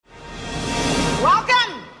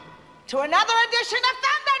to another edition of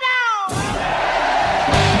Thunderdome!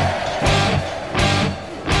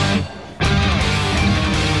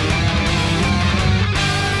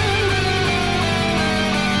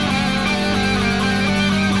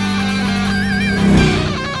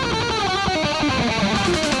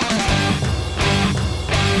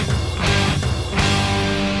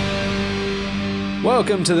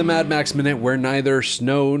 Welcome to the Mad Max Minute, where neither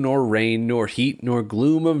snow nor rain nor heat nor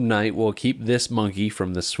gloom of night will keep this monkey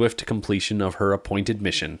from the swift completion of her appointed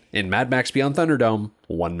mission. In Mad Max Beyond Thunderdome,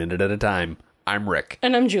 1 minute at a time. I'm Rick.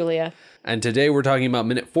 And I'm Julia. And today we're talking about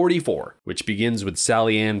minute 44, which begins with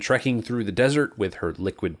Sally Ann trekking through the desert with her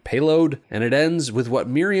liquid payload, and it ends with what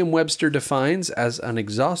Merriam-Webster defines as an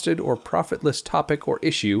exhausted or profitless topic or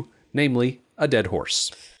issue, namely a dead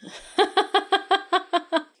horse.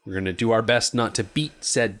 We're going to do our best not to beat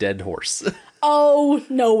said dead horse. Oh,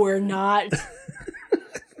 no, we're not.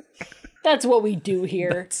 That's what we do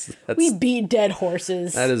here. We beat dead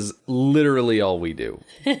horses. That is literally all we do.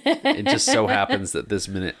 It just so happens that this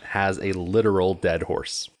minute has a literal dead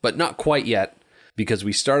horse. But not quite yet, because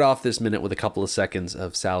we start off this minute with a couple of seconds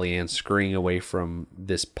of Sally Ann scurrying away from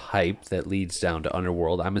this pipe that leads down to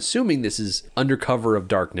Underworld. I'm assuming this is under cover of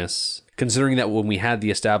darkness, considering that when we had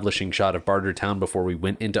the establishing shot of Bartertown before we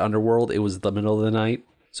went into Underworld, it was the middle of the night.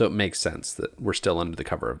 So it makes sense that we're still under the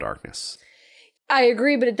cover of darkness. I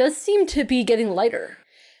agree, but it does seem to be getting lighter.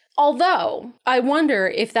 Although, I wonder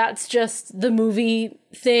if that's just the movie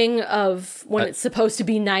thing of when it's supposed to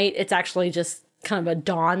be night, it's actually just kind of a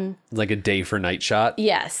dawn. Like a day for night shot?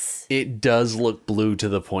 Yes. It does look blue to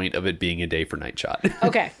the point of it being a day for night shot.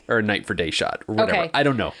 Okay. Or a night for day shot, or whatever. Okay. I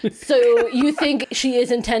don't know. So you think she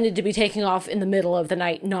is intended to be taking off in the middle of the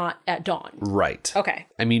night, not at dawn? Right. Okay.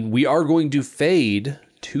 I mean, we are going to fade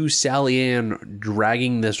to Sally Ann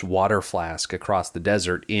dragging this water flask across the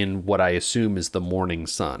desert in what I assume is the morning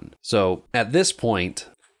sun. So at this point,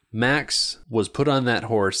 Max was put on that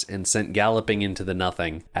horse and sent galloping into the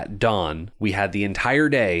nothing at dawn. We had the entire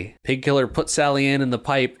day. Pigkiller put Sally Ann in the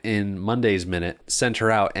pipe in Monday's minute, sent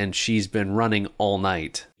her out, and she's been running all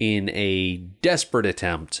night in a desperate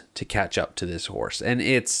attempt to catch up to this horse. And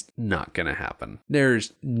it's not going to happen.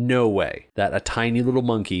 There's no way that a tiny little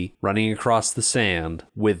monkey running across the sand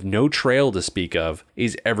with no trail to speak of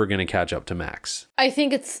is ever going to catch up to Max. I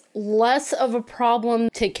think it's less of a problem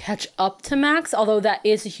to catch up to Max, although that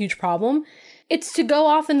is a huge problem. It's to go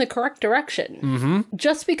off in the correct direction. Mm-hmm.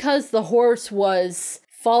 Just because the horse was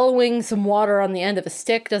following some water on the end of a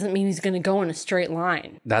stick doesn't mean he's going to go in a straight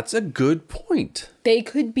line. That's a good point. They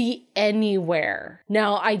could be anywhere.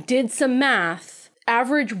 Now, I did some math.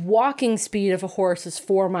 Average walking speed of a horse is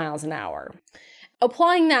 4 miles an hour.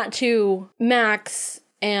 Applying that to Max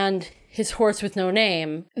and his horse with no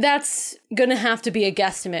name, that's going to have to be a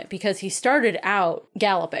guesstimate because he started out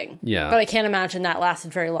galloping. Yeah. But I can't imagine that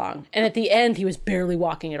lasted very long. And at the end, he was barely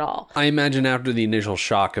walking at all. I imagine after the initial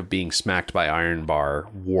shock of being smacked by Iron Bar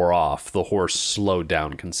wore off, the horse slowed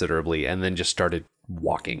down considerably and then just started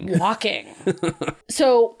walking.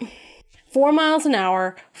 So 4 miles an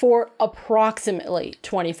hour for approximately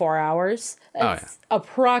 24 hours. That's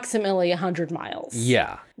approximately 100 miles.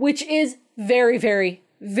 Yeah. Which is very, very,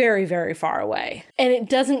 very, very far away. And it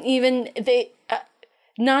doesn't even,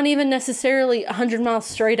 not even necessarily 100 miles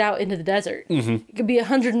straight out into the desert. Mm-hmm. It could be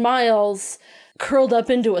 100 miles curled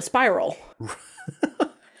up into a spiral.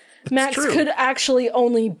 Max could actually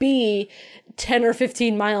only be 10 or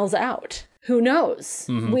 15 miles out. Who knows?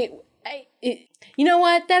 Mm-hmm. You know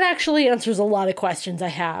what? That actually answers a lot of questions I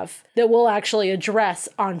have that we'll actually address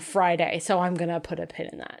on Friday. So I'm going to put a pin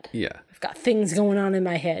in that. Yeah. Got things going on in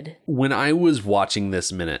my head. When I was watching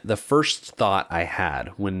this minute, the first thought I had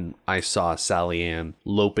when I saw Sally Ann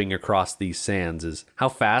loping across these sands is, how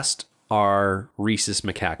fast are rhesus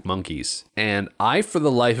macaque monkeys? And I, for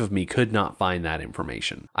the life of me, could not find that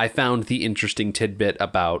information. I found the interesting tidbit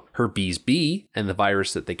about herpes B and the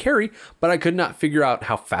virus that they carry, but I could not figure out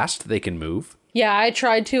how fast they can move. Yeah, I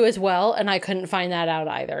tried to as well, and I couldn't find that out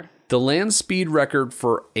either. The land speed record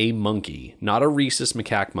for a monkey, not a rhesus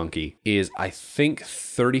macaque monkey, is, I think,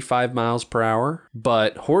 35 miles per hour.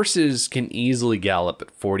 But horses can easily gallop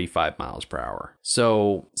at 45 miles per hour.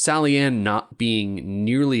 So Sally Ann not being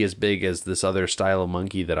nearly as big as this other style of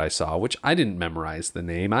monkey that I saw, which I didn't memorize the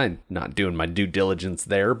name. I'm not doing my due diligence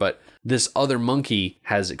there. But this other monkey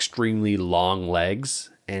has extremely long legs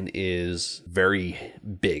and is very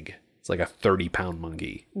big. It's like a 30-pound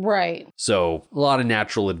monkey. Right. So a lot of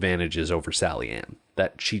natural advantages over Sally Ann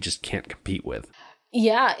that she just can't compete with.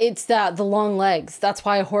 Yeah, it's the long legs. That's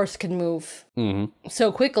why a horse can move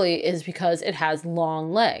so quickly, is because it has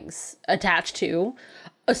long legs attached to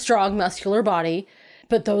a strong muscular body.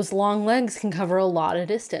 But those long legs can cover a lot of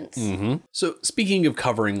distance. So speaking of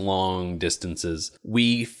covering long distances,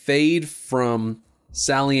 we fade from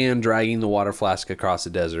Sally Ann dragging the water flask across the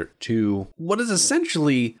desert to what is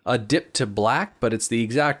essentially a dip to black, but it's the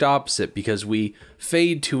exact opposite because we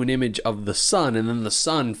fade to an image of the sun and then the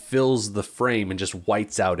sun fills the frame and just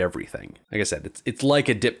whites out everything. Like I said, it's like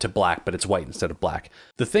a dip to black, but it's white instead of black.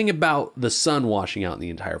 The thing about the sun washing out the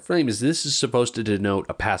entire frame is this is supposed to denote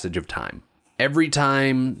a passage of time. Every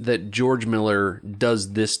time that George Miller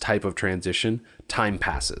does this type of transition, time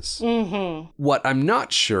passes. What I'm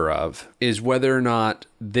not sure of is whether or not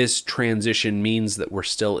this transition means that we're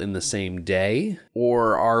still in the same day,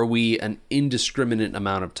 or are we an indiscriminate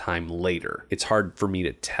amount of time later? It's hard for me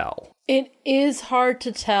to tell. It is hard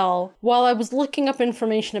to tell. While I was looking up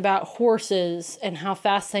information about horses and how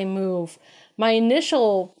fast they move, my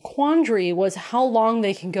initial quandary was how long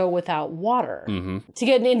they can go without water to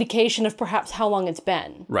get an indication of perhaps how long it's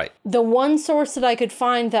been. Right. The one source that I could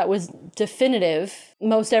find that was definitive,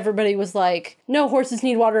 most everybody was like, no, horses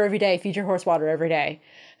need water every day. Feed your horse water every day.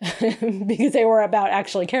 Because they were about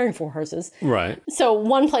actually caring for horses. Right. So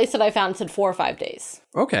one place that I found said 4 or 5 days.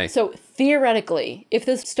 Okay. So theoretically, if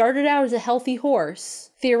this started out as a healthy horse,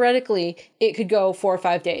 theoretically, it could go 4 or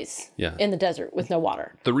 5 days in the desert with no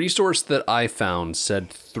water. The resource that I found said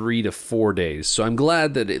 3 to 4 days, so I'm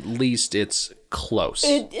glad that at least it's close.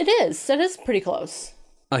 It is. That is pretty close.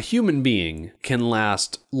 A human being can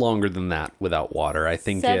last longer than that without water. I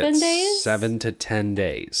think 7 it's days? 7 to 10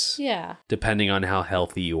 days. Yeah. Depending on how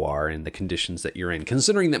healthy you are and the conditions that you're in.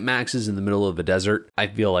 Considering that Max is in the middle of a desert, I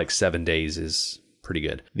feel like 7 days is pretty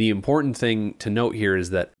good. The important thing to note here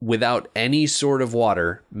is that without any sort of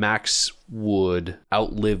water, Max would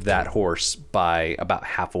outlive that horse by about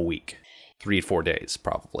half a week. 3 to 4 days,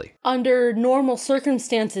 probably. Under normal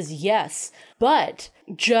circumstances, yes. But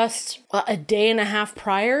just a day and a half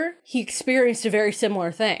prior, he experienced a very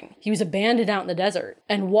similar thing. He was abandoned out in the desert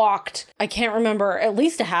and walked, I can't remember, at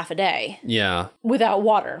least a half a day. Yeah. Without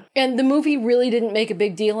water. And the movie really didn't make a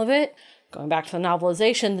big deal of it. Going back to the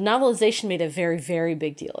novelization made a very, very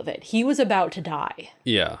big deal of it. He was about to die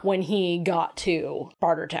Yeah. when he got to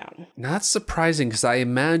Bartertown. That's surprising because I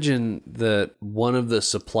imagine that one of the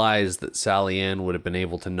supplies that Sally Ann would have been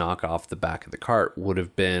able to knock off the back of the cart would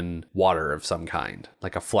have been water of some kind,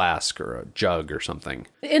 like a flask or a jug or something.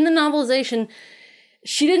 In the novelization,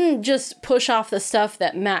 she didn't just push off the stuff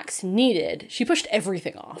that Max needed. She pushed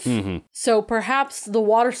everything off. So perhaps the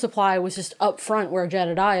water supply was just up front where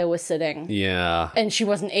Jedediah was sitting. Yeah, And she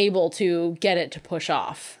wasn't able to get it to push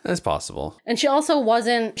off. that's possible. And she also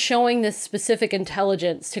wasn't showing this specific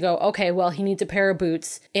intelligence to go, okay, well, he needs a pair of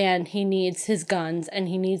boots and he needs his guns and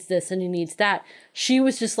he needs this and he needs that. She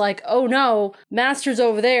was just like, oh no, Master's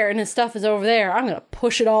over there and his stuff is over there. I'm going to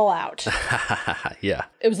push it all out. Yeah.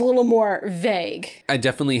 It was a little more vague. I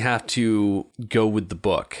definitely have to go with the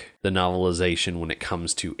book, the novelization, when it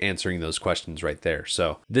comes to answering those questions right there.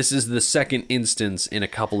 So this is the second instance in a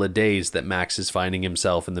couple of days that Max is finding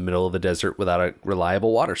himself in the middle of the desert without a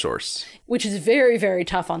reliable water source. Which is very, very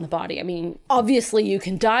tough on the body. I mean, obviously you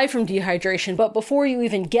can die from dehydration, but before you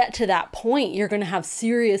even get to that point, you're going to have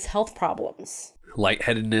serious health problems.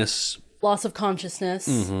 Lightheadedness, Loss of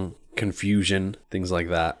consciousness. confusion, things like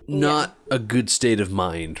that. Not a good state of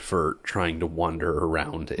mind for trying to wander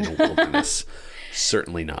around in a wilderness.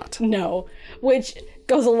 Certainly not. No, which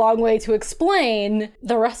goes a long way to explain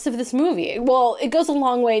the rest of this movie. Well, it goes a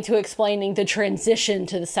long way to explaining the transition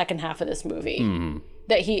to the second half of this movie.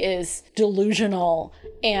 That he is delusional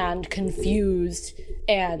and confused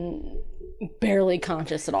and barely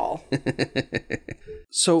conscious at all.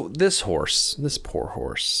 So this horse, this poor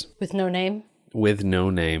horse, With no name? with no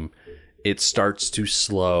name, it starts to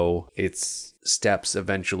slow. Its steps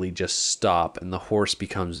eventually just stop, and the horse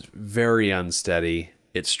becomes very unsteady.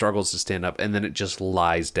 It struggles to stand up, and then it just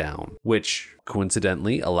lies down, which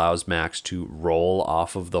coincidentally allows Max to roll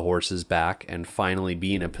off of the horse's back and finally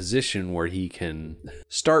be in a position where he can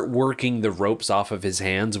start working the ropes off of his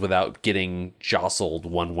hands without getting jostled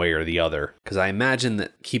one way or the other. Because I imagine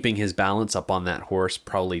that keeping his balance up on that horse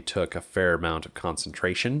probably took a fair amount of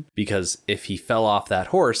concentration, because if he fell off that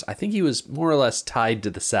horse, I think he was more or less tied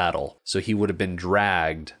to the saddle. So he would have been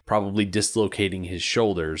dragged, probably dislocating his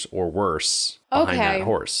shoulders or worse behind that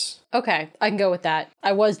horse. Okay, I can go with that.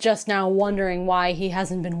 I was just now wondering why he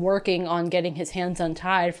hasn't been working on getting his hands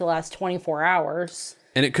untied for the last 24 hours.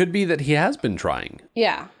 And it could be that he has been trying.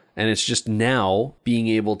 Yeah. And it's just now being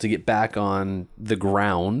able to get back on the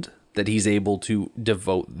ground that he's able to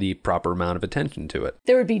devote the proper amount of attention to it.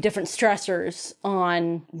 There would be different stressors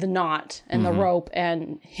on the knot and the rope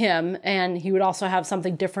and him, and he would also have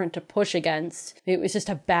something different to push against. It was just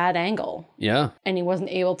a bad angle. Yeah. And he wasn't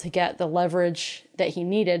able to get the leverage that he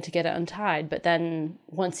needed to get it untied. But then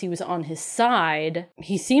once he was on his side,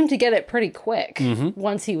 he seemed to get it pretty quick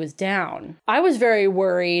once he was down. I was very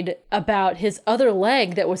worried about his other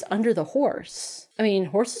leg that was under the horse. I mean,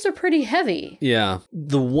 horses are pretty heavy. Yeah.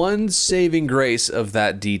 The one saving grace of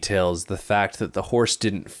that detail is the fact that the horse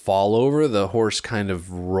didn't fall over. The horse kind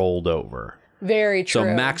of rolled over. Very true.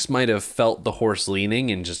 So Max might have felt the horse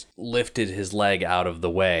leaning and just lifted his leg out of the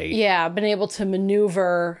way. Yeah, been able to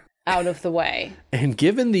maneuver out of the way. And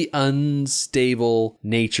given the unstable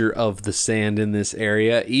nature of the sand in this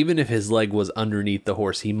area, even if his leg was underneath the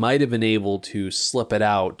horse, he might have been able to slip it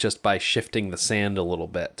out just by shifting the sand a little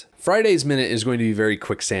bit. Friday's Minute is going to be very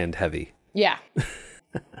quicksand heavy, Yeah.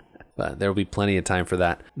 but there will be plenty of time for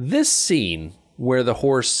that. This scene where the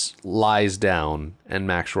horse lies down and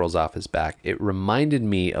Max rolls off his back, it reminded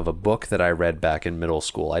me of a book that I read back in middle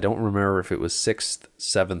school. I don't remember if it was 6th,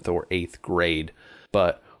 7th, or 8th grade,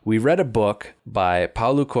 but we read a book by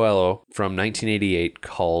Paulo Coelho from 1988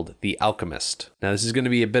 called The Alchemist. Now, this is going to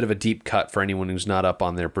be a bit of a deep cut for anyone who's not up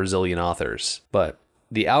on their Brazilian authors, but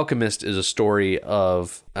The Alchemist is a story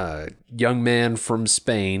of a young man from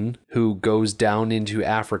Spain who goes down into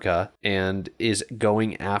Africa and is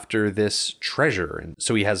going after this treasure. And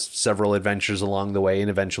so he has several adventures along the way and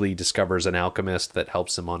eventually discovers an alchemist that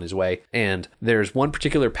helps him on his way. And there's one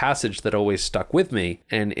particular passage that always stuck with me,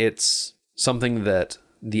 and it's something that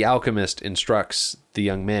the alchemist instructs the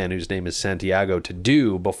young man, whose name is Santiago, to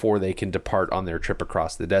do before they can depart on their trip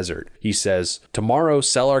across the desert. He says, "Tomorrow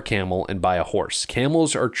sell our camel and buy a horse.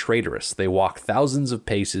 Camels are traitorous. They walk thousands of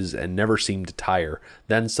paces and never seem to tire.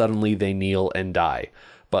 Then suddenly they kneel and die.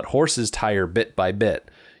 But horses tire bit by bit.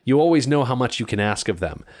 You always know how much you can ask of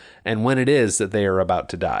them, and when it is that they are about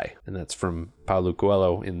to die." And that's from Paulo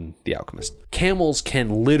Coelho in The Alchemist. Camels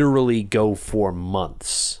can literally go for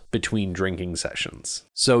months between drinking sessions.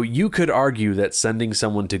 So you could argue that sending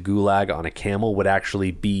someone to Gulag on a camel would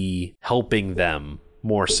actually be helping them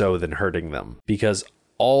more so than hurting them, because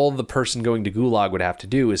all the person going to Gulag would have to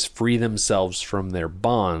do is free themselves from their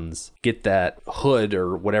bonds, get that hood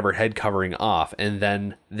or whatever head covering off, and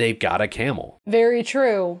then they've got a camel. Very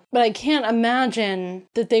true. But I can't imagine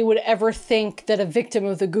that they would ever think that a victim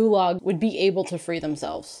of the Gulag would be able to free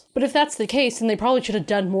themselves. But if that's the case, then they probably should have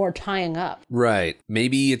done more tying up. Right.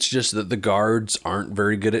 Maybe it's just that the guards aren't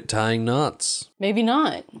very good at tying knots. Maybe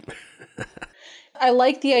not. I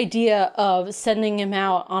like the idea of sending him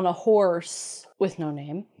out on a horse with no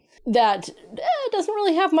name that doesn't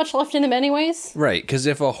really have much left in him anyways. Right, because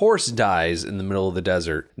if a horse dies in the middle of the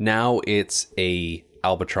desert, now it's a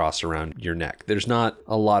albatross around your neck. There's not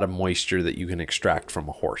a lot of moisture that you can extract from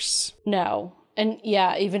a horse. No. And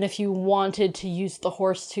yeah, even if you wanted to use the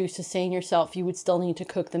horse to sustain yourself, you would still need to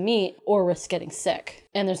cook the meat or risk getting sick.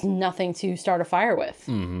 And there's nothing to start a fire with,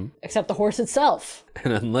 except the horse itself.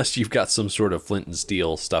 And unless you've got some sort of flint and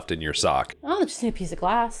steel stuffed in your sock. Oh, just need a piece of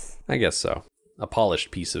glass. I guess so. A polished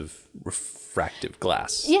piece of refractive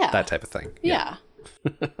glass. Yeah. That type of thing. Yeah.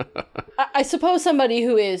 I suppose somebody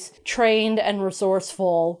who is trained and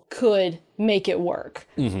resourceful could make it work.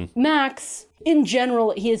 Max, in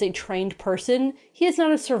general, he is a trained person. He is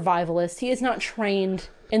not a survivalist. He is not trained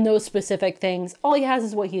in those specific things. All he has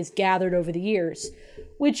is what he has gathered over the years,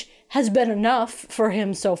 which has been enough for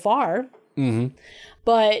him so far.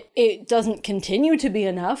 But it doesn't continue to be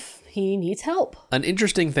enough. He needs help. An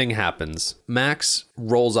interesting thing happens. Max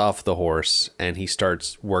rolls off the horse and he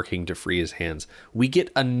starts working to free his hands. We get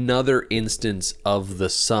another instance of the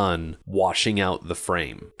sun washing out the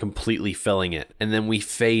frame, completely filling it. And then we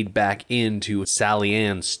fade back into Sally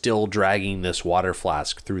Ann still dragging this water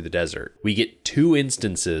flask through the desert. We get two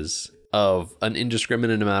instances of an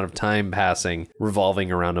indiscriminate amount of time passing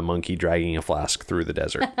revolving around a monkey dragging a flask through the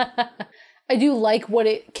desert. I do like what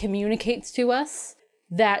it communicates to us,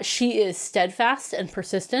 that she is steadfast and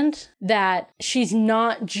persistent, that she's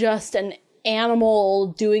not just an animal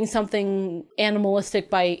doing something animalistic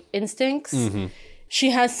by instincts. She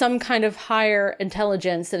has some kind of higher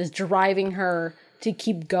intelligence that is driving her to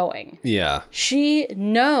keep going. Yeah. She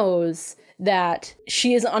knows that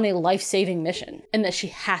she is on a life-saving mission and that she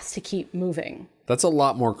has to keep moving. That's a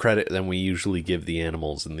lot more credit than we usually give the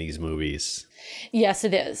animals in these movies. Yes,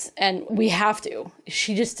 it is. And we have to.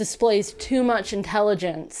 She just displays too much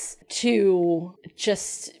intelligence to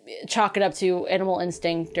just chalk it up to animal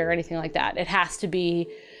instinct or anything like that. It has to be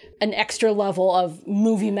an extra level of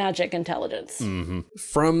movie magic intelligence.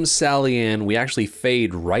 From Sally Ann, we actually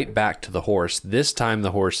fade right back to the horse. This time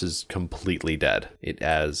the horse is completely dead. It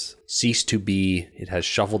has ceased to be. It has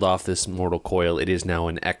shuffled off this mortal coil. It is now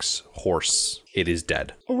an ex-horse. It is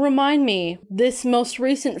dead. Remind me, this most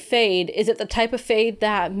recent fade, is it the type of fade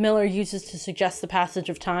that Miller uses to suggest the passage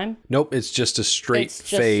of time? Nope, it's just a straight It's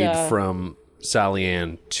just, fade from Sally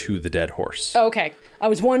Ann to the dead horse. Okay. I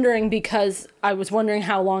was wondering because I was wondering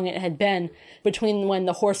how long it had been between when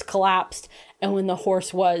the horse collapsed and when the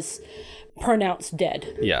horse was pronounced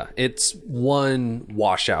dead. Yeah, it's one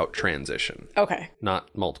washout transition. Okay.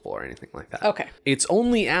 Not multiple or anything like that. Okay. It's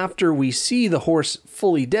only after we see the horse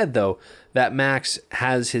fully dead, though, that Max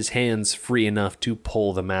has his hands free enough to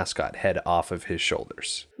pull the mascot head off of his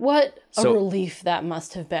shoulders. What a So- relief that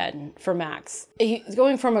must have been for Max. He's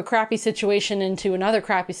going from a crappy situation into another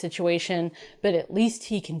crappy situation, but at least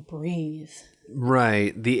he can breathe.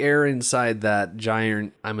 Right. The air inside that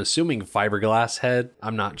giant, I'm assuming fiberglass head,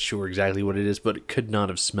 I'm not sure exactly what it is, but it could not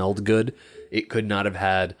have smelled good. It could not have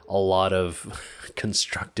had a lot of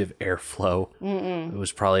constructive airflow. It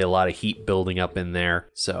was probably a lot of heat building up in there.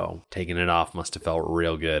 So taking it off must have felt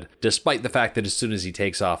real good. Despite the fact that as soon as he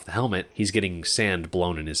takes off the helmet, he's getting sand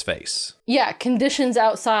blown in his face. Yeah, conditions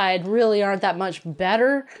outside really aren't that much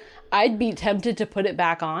better. I'd be tempted to put it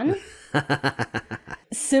back on.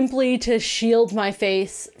 Simply to shield my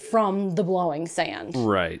face from the blowing sand.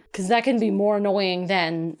 Right. Because that can be more annoying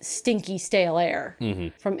than stinky, stale air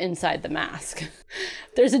from inside the mask.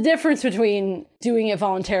 There's a difference between doing it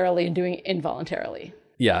voluntarily and doing it involuntarily.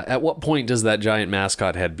 Yeah. At what point does that giant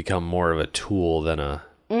mascot head become more of a tool than a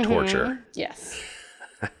torture? Yes.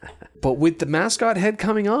 But with the mascot head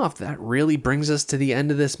coming off, that really brings us to the end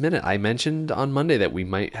of this minute. I mentioned on Monday that we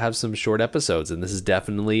might have some short episodes, and this is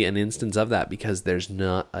definitely an instance of that because there's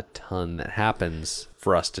not a ton that happens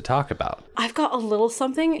for us to talk about. I've got a little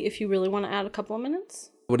something if you really want to add a couple of minutes.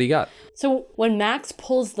 What do you got? So when Max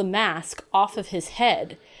pulls the mask off of his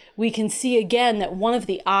head, we can see again that one of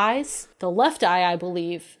the eyes, the left eye, I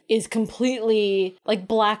believe, is completely like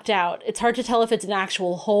blacked out. It's hard to tell if it's an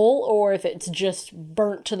actual hole or if it's just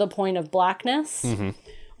burnt to the point of blackness.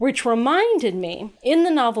 Which reminded me, in the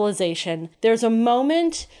novelization, there's a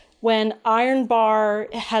moment when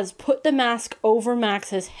Ironbar has put the mask over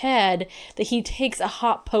Max's head that he takes a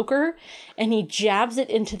hot poker and he jabs it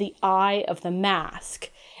into the eye of the mask.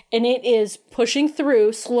 And it is pushing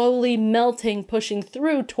through, slowly melting, pushing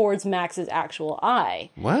through towards Max's actual eye.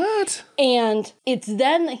 What? And it's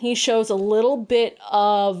then that he shows a little bit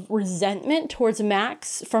of resentment towards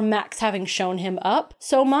Max from Max having shown him up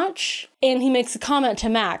so much. And he makes a comment to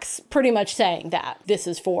Max pretty much saying that this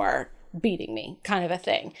is for beating me, kind of a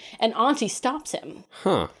thing. And Auntie stops him.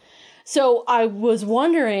 Huh. So I was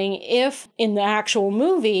wondering if in the actual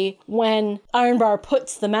movie, when Ironbar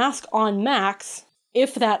puts the mask on Max,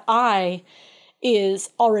 if that eye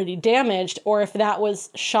is already damaged or if that was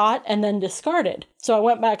shot and then discarded. So I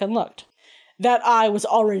went back and looked. That eye was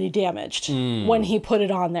already damaged when he put it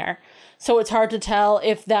on there. So it's hard to tell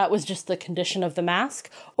if that was just the condition of the mask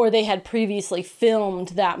or they had previously filmed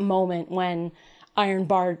that moment when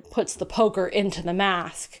Ironbar puts the poker into the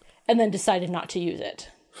mask and then decided not to use it.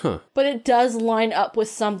 Huh. But it does line up with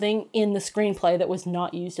something in the screenplay that was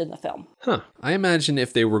not used in the film. Huh. I imagine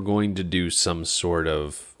if they were going to do some sort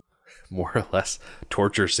of more or less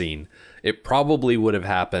torture scene, it probably would have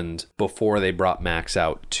happened before they brought Max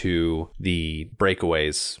out to the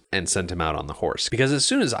breakaways and sent him out on the horse. Because as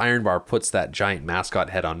soon as Ironbar puts that giant mascot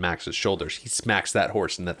head on Max's shoulders, he smacks that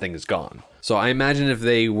horse and that thing is gone. So I imagine if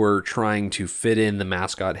they were trying to fit in the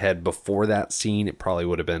mascot head before that scene, it probably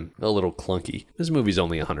would have been a little clunky. This movie's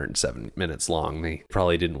only 107 minutes long. They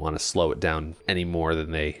probably didn't want to slow it down any more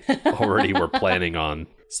than they already were planning on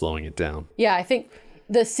slowing it down. Yeah, I think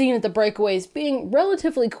the scene at the breakaways being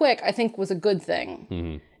relatively quick, I think was a good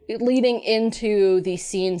thing. Leading into the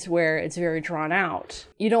scenes where it's very drawn out.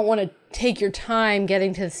 You don't want to take your time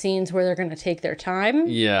getting to the scenes where they're going to take their time.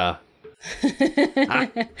 Yeah.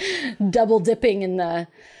 Double dipping in the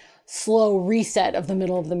slow reset of the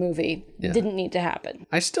middle of the movie. Yeah. Didn't need to happen.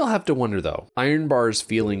 I still have to wonder, though, Ironbar's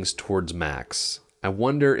feelings towards Max. I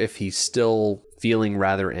wonder if he's still feeling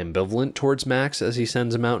rather ambivalent towards Max as he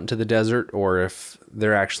sends him out into the desert, or if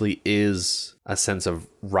there actually is a sense of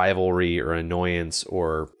rivalry or annoyance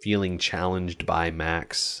or feeling challenged by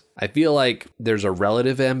Max. I feel like there's a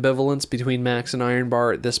relative ambivalence between Max and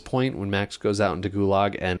Ironbar at this point when Max goes out into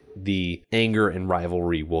Gulag, and the anger and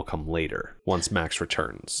rivalry will come later once Max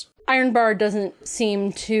returns. Ironbar doesn't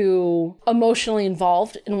seem too emotionally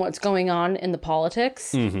involved in what's going on in the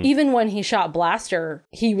politics. Even when he shot Blaster,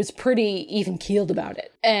 he was pretty even-keeled about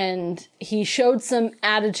it. And he showed some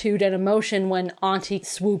attitude and emotion when Auntie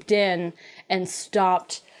swooped in and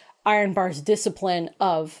stopped Ironbar's discipline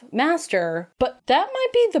of Master, but that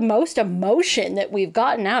might be the most emotion that we've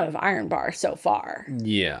gotten out of Ironbar so far.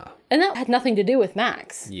 Yeah. And that had nothing to do with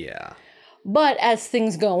Max. Yeah. But as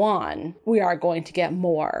things go on, we are going to get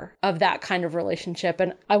more of that kind of relationship.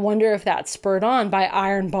 And I wonder if that's spurred on by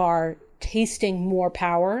Ironbar tasting more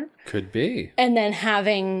power. Could be. And then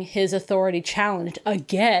having his authority challenged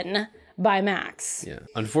again by Max. Yeah.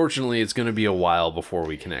 Unfortunately, it's going to be a while before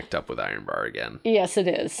we connect up with Ironbar again. Yes, it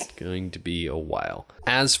is. Going to be a while.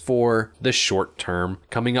 As for the short term,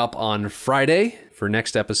 coming up on Friday for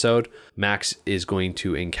next episode, Max is going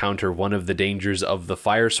to encounter one of the dangers of the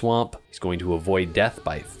fire swamp. He's going to avoid death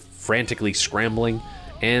by frantically scrambling.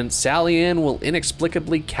 And Sally Ann will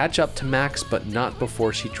inexplicably catch up to Max, but not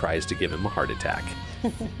before she tries to give him a heart attack.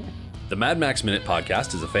 The Mad Max Minute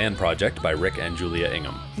podcast is a fan project by Rick and Julia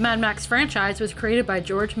Ingham. Mad Max franchise was created by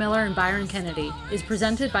George Miller and Byron Kennedy, is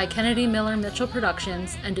presented by Kennedy Miller Mitchell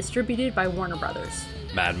Productions, and distributed by Warner Brothers.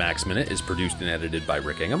 Mad Max Minute is produced and edited by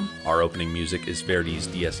Rick Ingham. Our opening music is Verdi's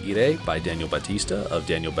Dies Irae by Daniel Batista of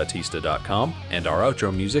danielbatista.com, and our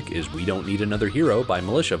outro music is We Don't Need Another Hero by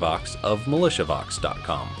MilitiaVox of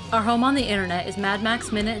militiavox.com. Our home on the internet is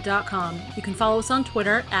madmaxminute.com. You can follow us on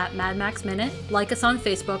Twitter at madmaxminute, like us on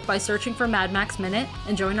Facebook by searching for Mad Max Minute,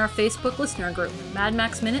 and join our Facebook listener group, Mad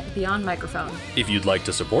Max Minute Beyond Microphone. If you'd like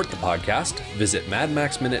to support the podcast, visit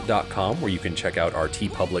madmaxminute.com, where you can check out our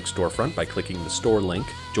TeePublic storefront by clicking the store link,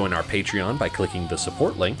 join our Patreon by clicking the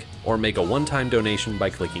support link, or make a one-time donation by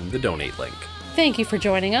clicking the donate link. Thank you for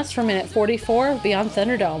joining us for Minute 44 of Beyond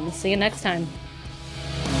Thunderdome. We'll see you next time.